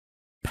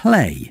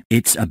play.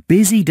 It's a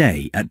busy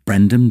day at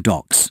Brendam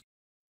Docks.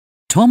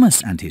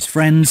 Thomas and his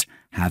friends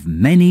have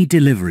many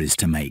deliveries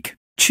to make.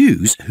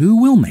 Choose who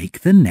will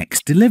make the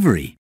next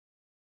delivery.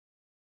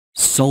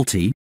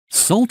 Salty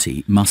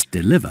must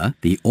deliver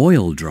the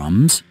oil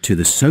drums to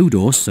the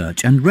Sodor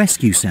Search and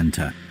Rescue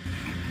Centre.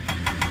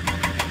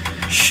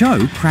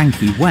 Show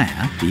Cranky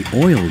where the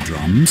oil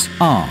drums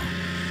are.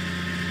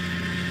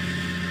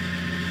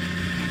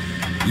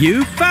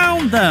 You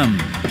found them!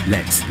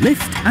 Let's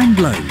lift and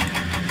load.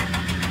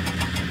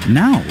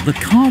 Now the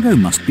cargo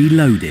must be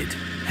loaded.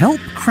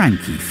 Help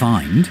Cranky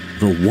find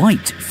the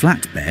white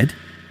flatbed,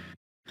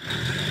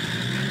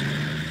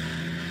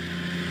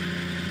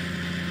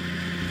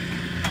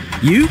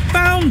 you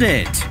found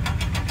it!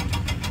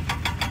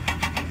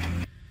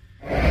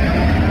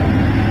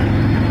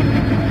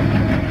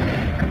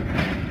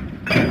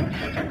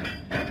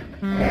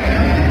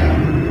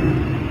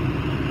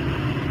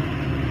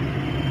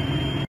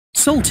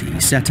 Salty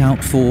set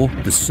out for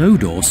the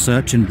Sodor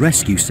Search and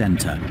Rescue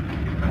Centre.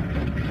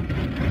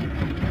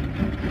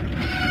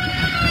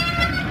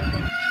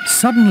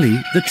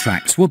 Suddenly, the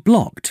tracks were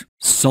blocked.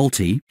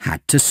 Salty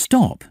had to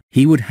stop.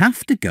 He would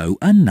have to go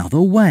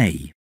another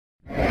way.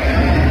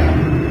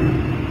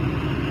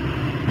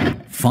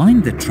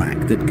 Find the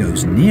track that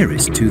goes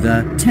nearest to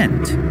the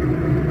tent.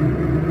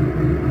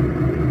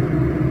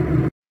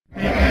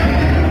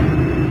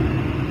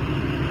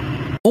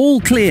 All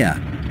clear.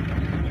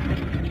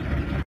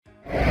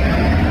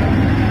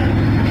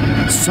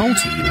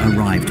 Salty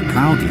arrived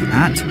proudly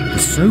at the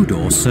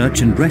Sodor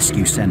Search and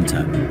Rescue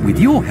Centre. With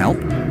your help,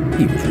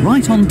 he was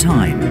right on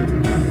time.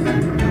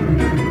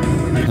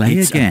 Play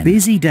it's again. A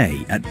busy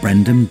day at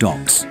Brendam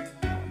Docks.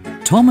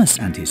 Thomas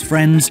and his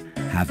friends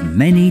have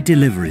many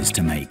deliveries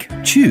to make.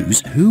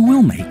 Choose who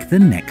will make the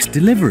next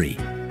delivery.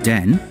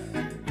 Den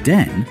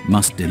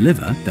must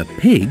deliver the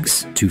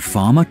pigs to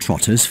Farmer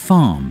Trotter's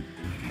farm.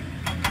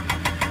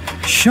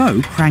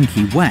 Show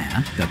Cranky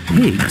where the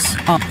pigs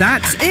are.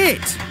 That's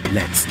it!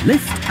 Let's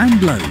lift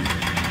and load.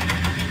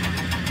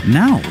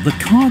 Now the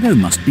cargo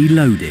must be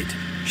loaded.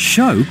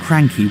 Show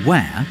Cranky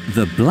where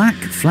the black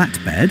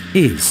flatbed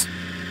is.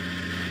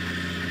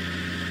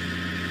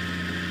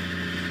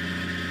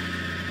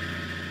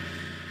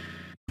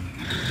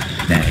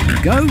 There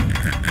you go.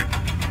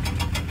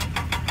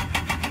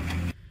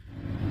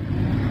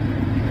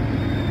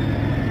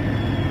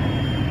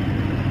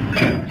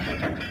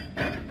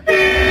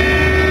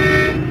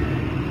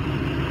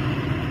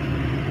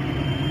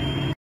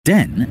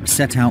 Den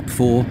set out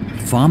for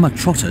Farmer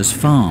Trotter's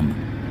farm.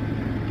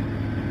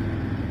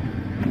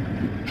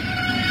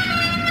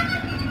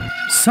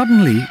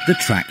 Suddenly, the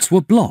tracks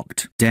were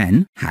blocked.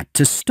 Den had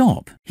to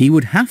stop. He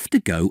would have to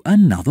go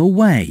another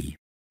way.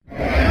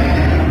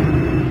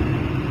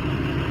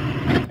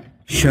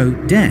 Show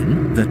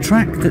Den the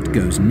track that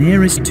goes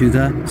nearest to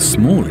the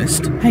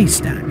smallest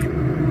haystack.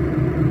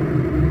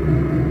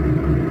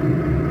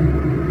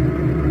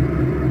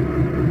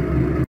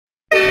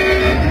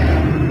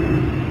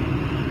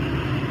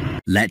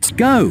 Let's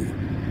go!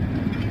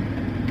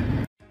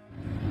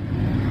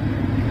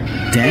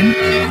 Den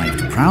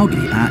arrived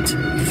proudly at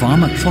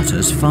Farmer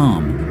Trotter's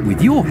farm.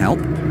 With your help,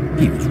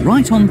 he was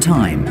right on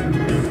time.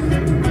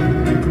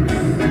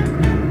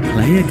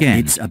 Play again.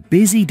 It's a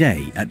busy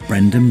day at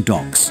Brendam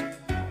Docks.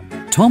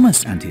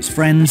 Thomas and his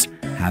friends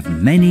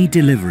have many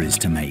deliveries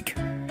to make.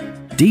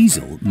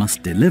 Diesel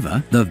must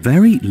deliver the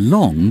very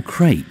long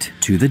crate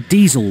to the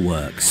diesel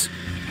works.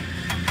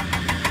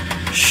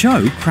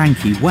 Show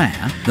Cranky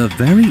where the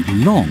very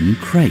long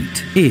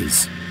crate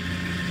is.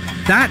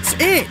 That's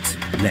it!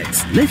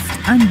 Let's lift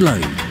and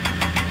load.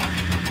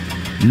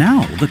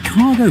 Now the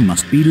cargo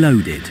must be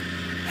loaded.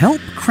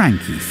 Help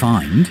Cranky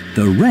find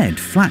the red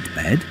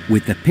flatbed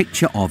with the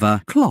picture of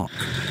a clock.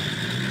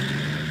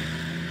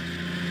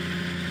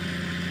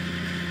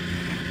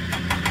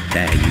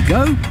 There you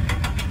go.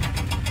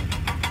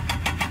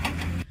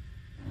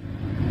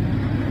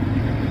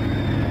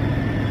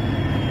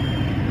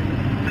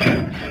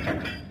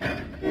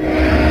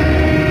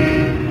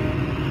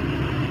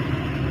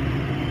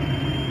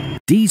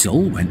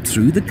 Diesel went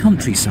through the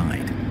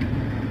countryside.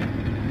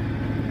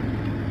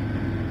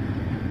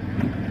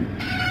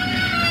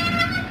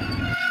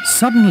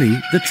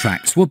 Suddenly, the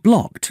tracks were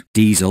blocked.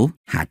 Diesel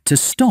had to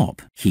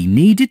stop. He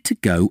needed to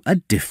go a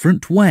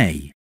different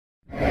way.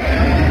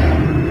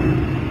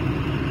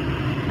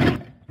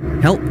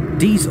 Help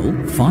Diesel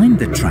find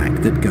the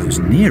track that goes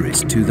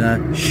nearest to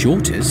the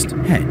shortest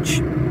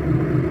hedge.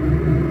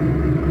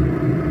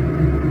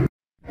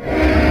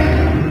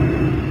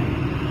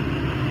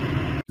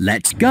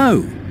 Let's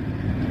go!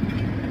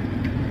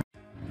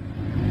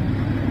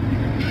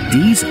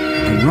 Diesel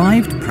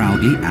arrived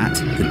proudly at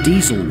the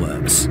diesel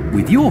works.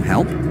 With your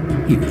help,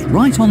 he was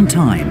right on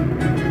time.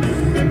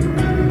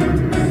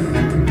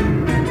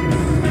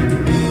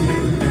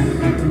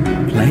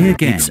 Play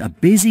again. It's a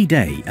busy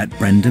day at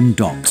Brendam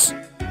Docks.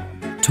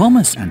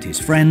 Thomas and his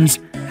friends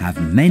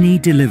have many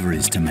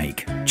deliveries to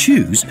make.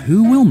 Choose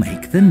who will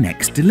make the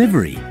next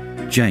delivery.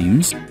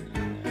 James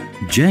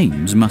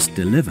James must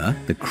deliver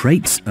the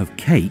crates of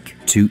cake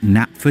to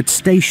Knapford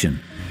Station.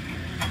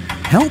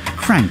 Help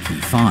Cranky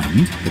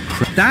find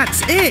the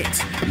That's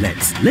it!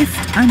 Let's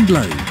lift and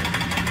load.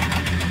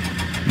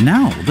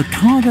 Now the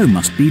cargo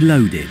must be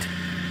loaded.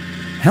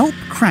 Help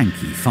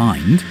Cranky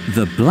find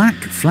the black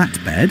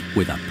flatbed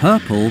with a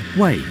purple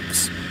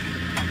waves.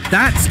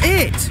 That's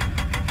it!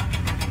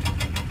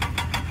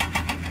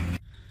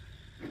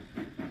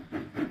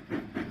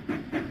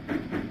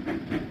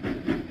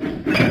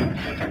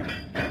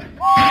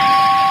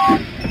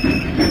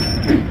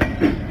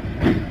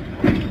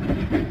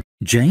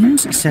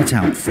 James set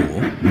out for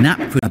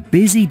Knapford. A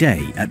busy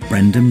day at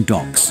Brendam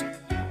Docks.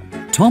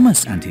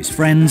 Thomas and his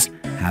friends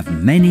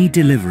have many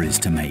deliveries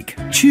to make.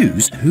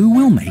 Choose who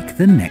will make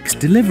the next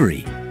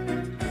delivery.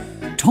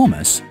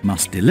 Thomas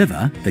must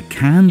deliver the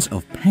cans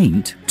of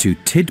paint to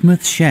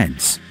Tidmouth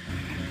Sheds.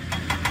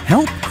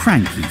 Help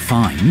Cranky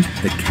find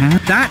the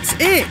can. That's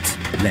it!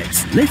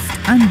 Let's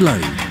lift and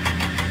load.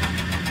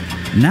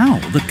 Now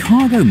the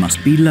cargo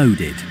must be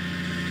loaded.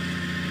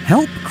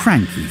 Help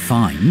Cranky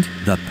find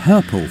the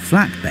purple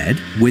flatbed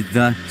with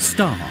the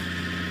star.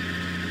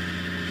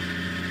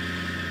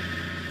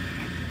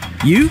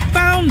 You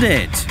found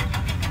it!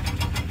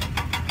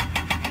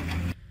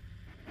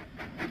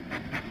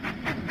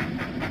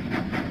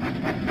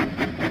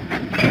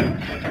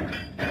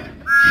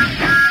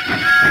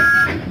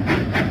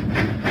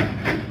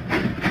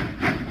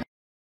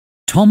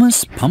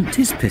 Thomas pumped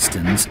his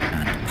pistons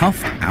and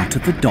puffed out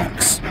of the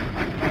docks.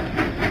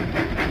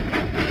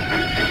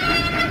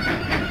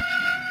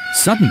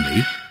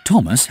 Suddenly,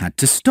 Thomas had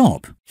to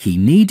stop. He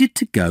needed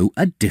to go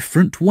a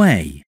different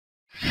way.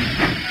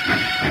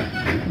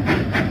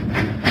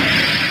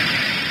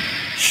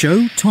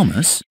 Show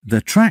Thomas the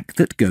track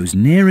that goes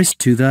nearest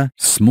to the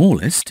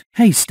smallest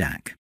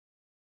haystack.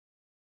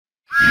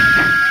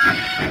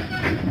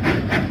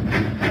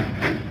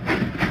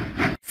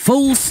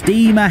 Full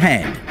steam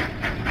ahead.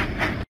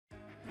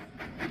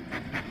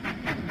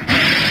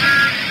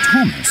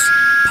 Thomas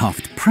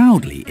puffed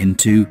proudly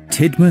into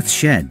Tidmouth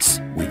Sheds.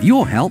 With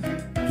your help,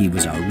 he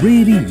was a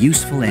really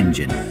useful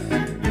engine.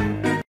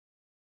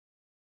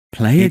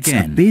 Play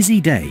again. A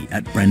busy day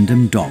at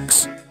Brendam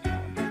Docks.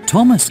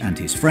 Thomas and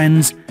his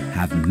friends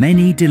have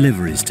many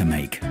deliveries to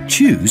make.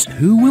 Choose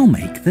who will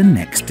make the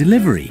next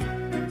delivery.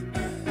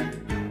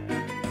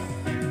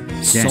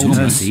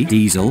 Thomas,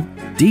 Diesel.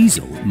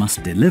 Diesel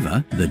must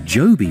deliver the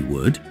Joby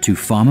wood to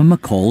Farmer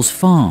McCall's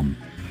farm.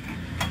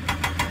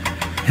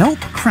 Help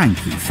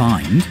Cranky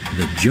find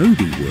the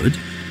Joby wood.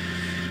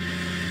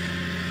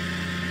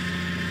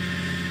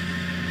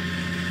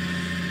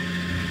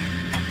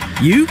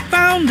 You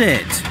found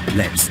it!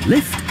 Let's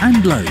lift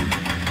and load.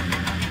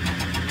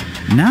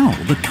 Now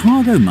the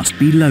cargo must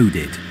be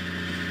loaded.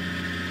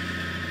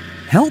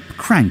 Help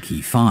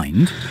Cranky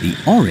find the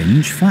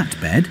orange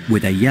flatbed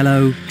with a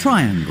yellow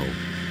triangle.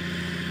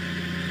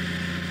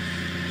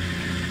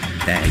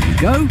 There you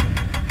go.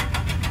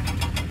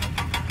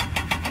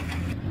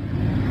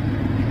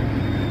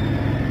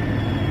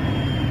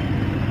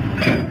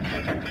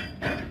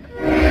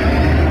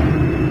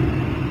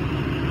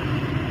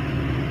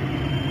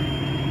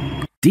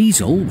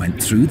 Diesel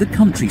went through the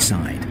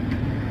countryside.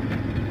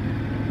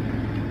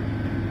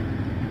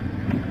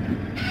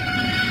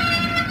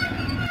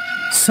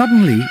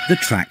 Suddenly, the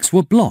tracks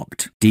were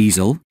blocked.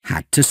 Diesel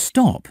had to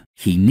stop.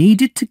 He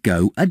needed to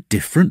go a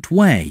different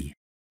way.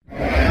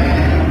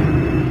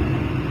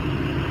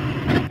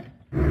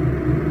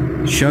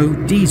 Show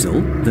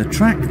Diesel the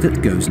track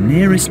that goes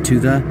nearest to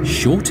the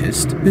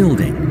shortest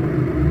building.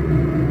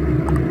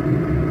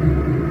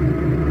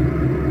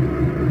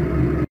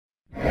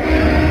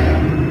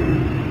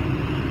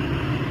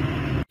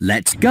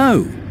 Let's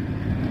go!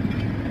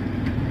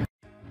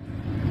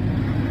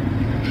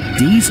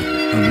 Diesel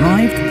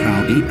arrived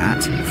proudly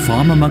at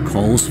Farmer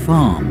McCall's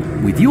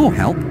farm. With your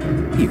help,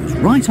 he was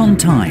right on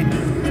time.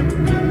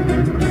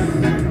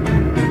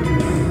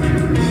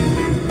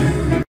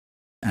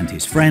 And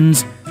his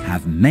friends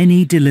have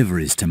many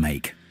deliveries to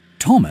make.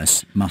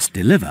 Thomas must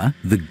deliver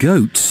the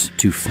goats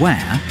to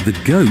where the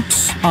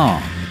goats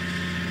are.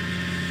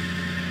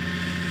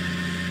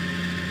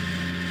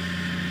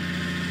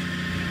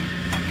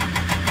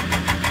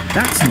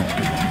 That's not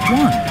the right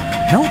one.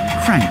 Help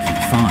Cranky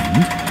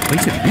find...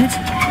 Wait a minute.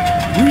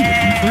 We're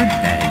looking for it.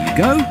 There you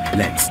go.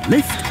 Let's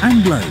lift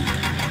and load.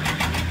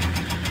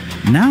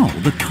 Now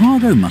the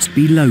cargo must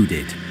be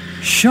loaded.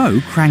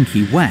 Show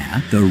Cranky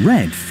where the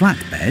red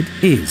flatbed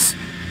is.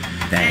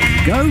 There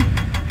you go.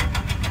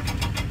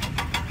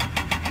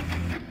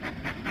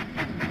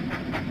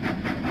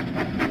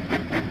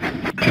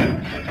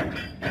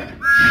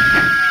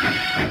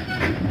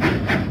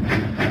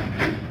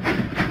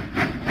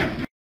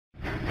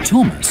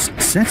 Thomas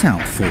set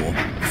out for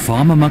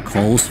Farmer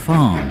McCall's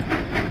farm.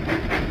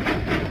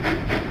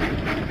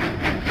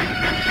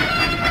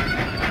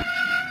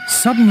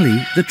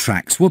 Suddenly, the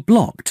tracks were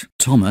blocked.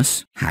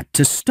 Thomas had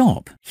to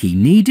stop. He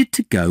needed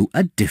to go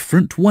a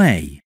different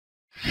way.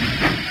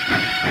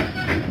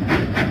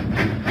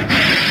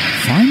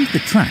 Find the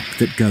track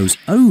that goes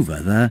over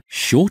the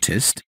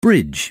shortest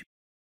bridge.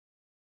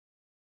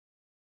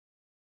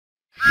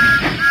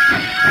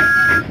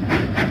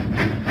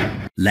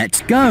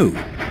 Let's go!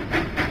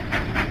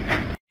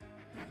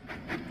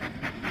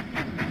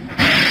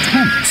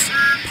 Thomas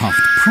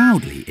puffed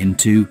proudly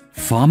into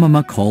Farmer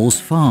McColl's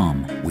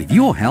farm. With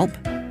your help,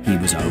 he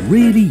was a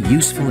really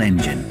useful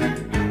engine.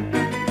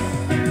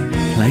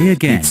 Play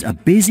again. It's a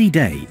busy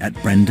day at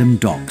Brendam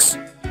Docks.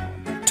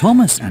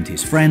 Thomas and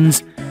his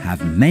friends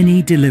have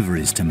many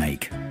deliveries to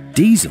make.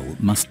 Diesel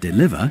must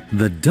deliver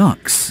the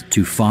ducks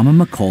to Farmer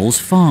McColl's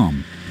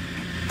farm.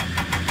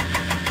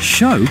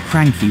 Show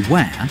Cranky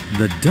where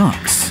the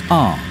ducks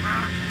are.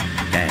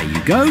 There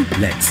you go.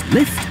 Let's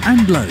lift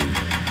and load.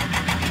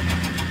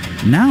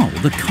 Now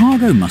the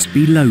cargo must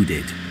be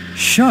loaded.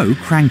 Show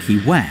Cranky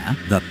where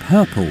the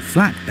purple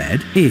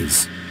flatbed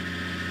is.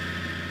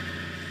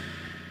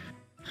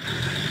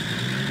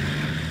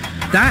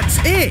 That's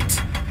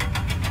it!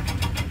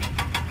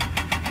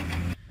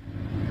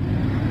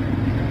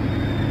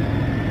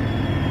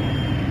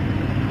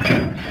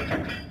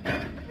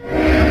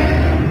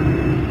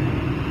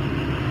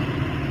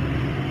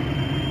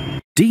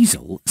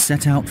 Diesel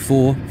set out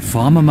for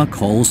Farmer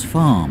McColl's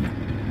farm.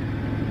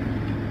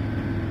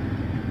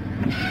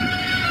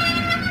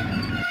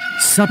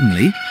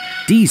 Suddenly,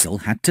 Diesel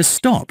had to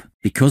stop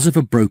because of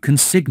a broken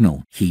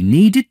signal. He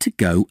needed to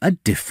go a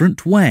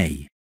different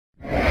way.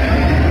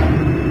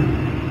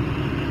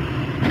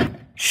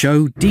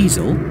 Show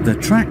Diesel the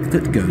track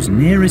that goes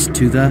nearest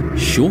to the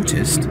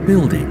shortest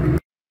building.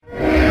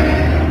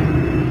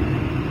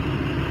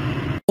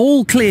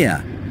 All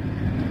clear!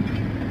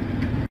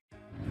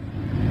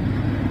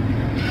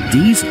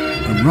 Diesel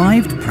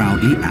arrived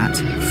proudly at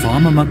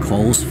Farmer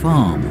McColl's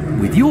farm.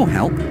 With your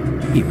help,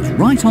 he was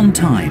right on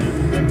time.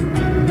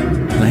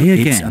 Play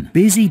again. It's a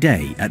busy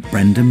day at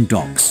Brendam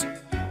Docks.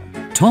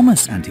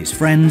 Thomas and his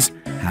friends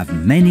have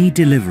many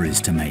deliveries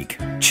to make.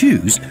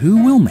 Choose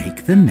who will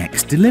make the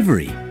next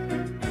delivery.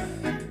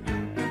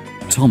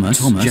 Thomas.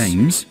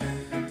 James.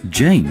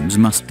 James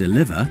must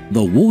deliver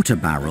the water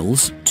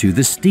barrels to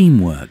the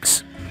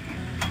steamworks.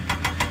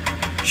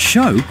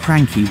 Show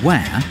Cranky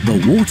where the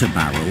water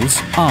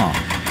barrels are.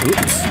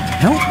 Oops.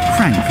 Help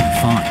Cranky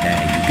find.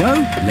 There you go.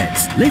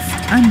 Let's lift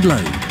and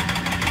load.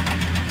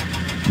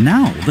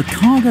 Now the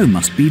cargo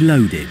must be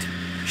loaded.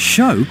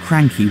 Show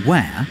Cranky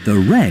where the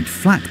red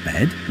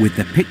flatbed with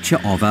the picture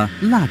of a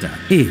ladder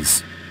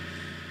is.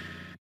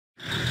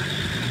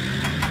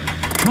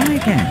 Try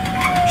again.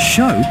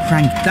 Show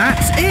Cranky.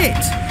 That's it!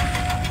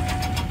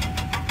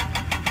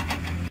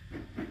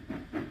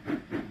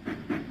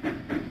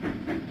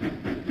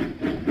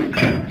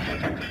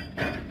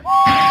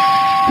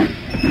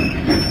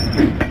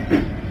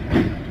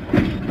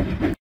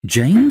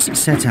 James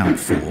set out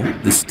for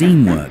the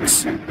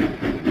steamworks.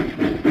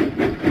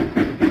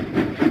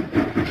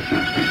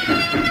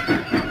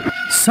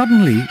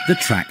 Suddenly, the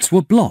tracks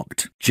were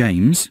blocked.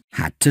 James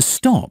had to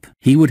stop.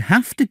 He would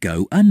have to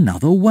go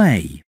another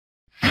way.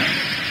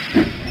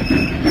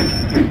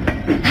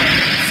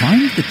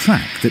 Find the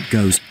track that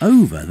goes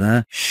over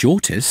the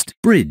shortest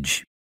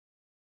bridge.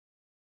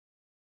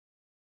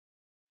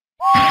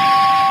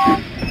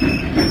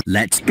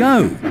 Let's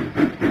go!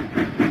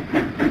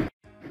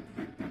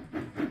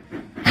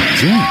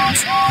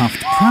 James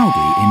puffed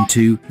proudly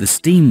into the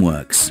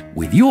steamworks.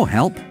 With your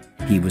help,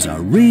 he was a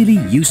really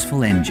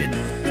useful engine.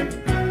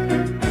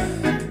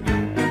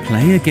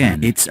 Play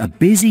again. It's a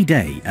busy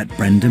day at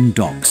Brendam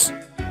Docks.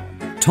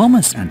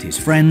 Thomas and his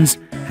friends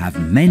have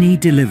many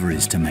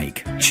deliveries to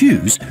make.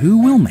 Choose who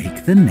will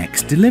make the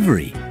next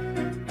delivery.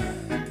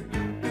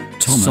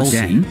 Thomas.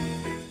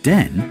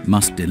 Den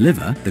must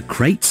deliver the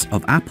crates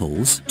of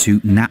apples to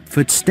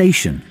Knapford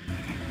Station.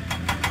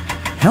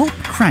 Help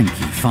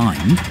Cranky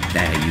find.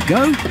 There you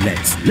go.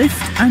 Let's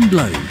lift and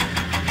load.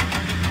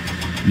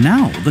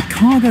 Now the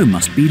cargo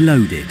must be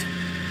loaded.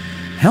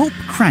 Help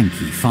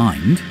Cranky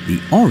find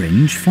the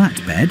orange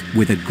flatbed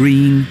with a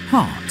green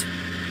heart.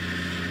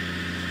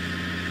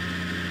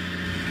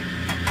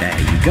 There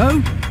you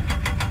go.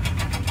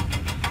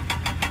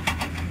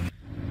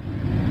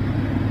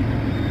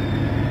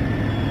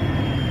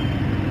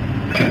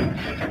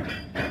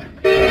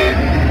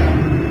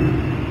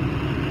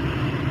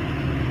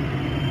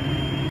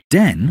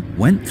 Den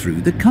went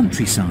through the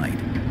countryside.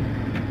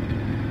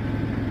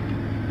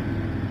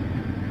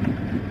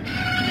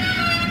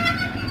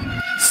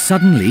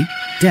 Suddenly,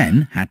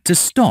 Den had to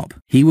stop.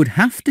 He would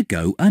have to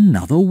go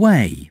another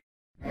way.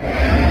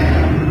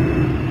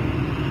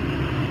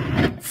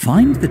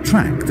 Find the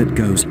track that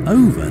goes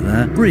over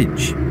the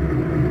bridge.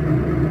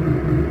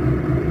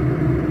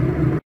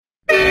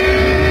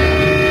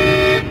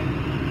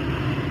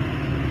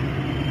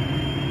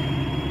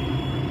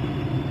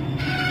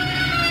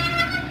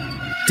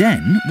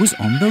 Den was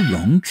on the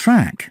wrong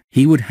track.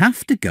 He would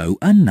have to go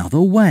another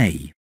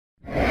way.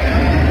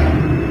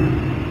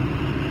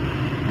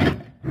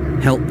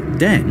 Help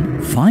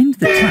Den find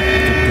the track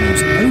that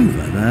goes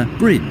over the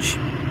bridge.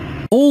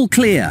 All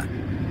clear!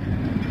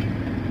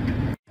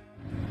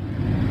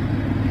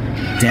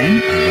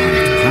 Den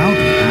arrived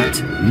proudly at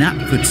at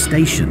Knapford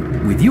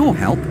Station. With your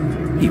help,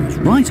 he was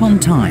right on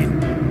time.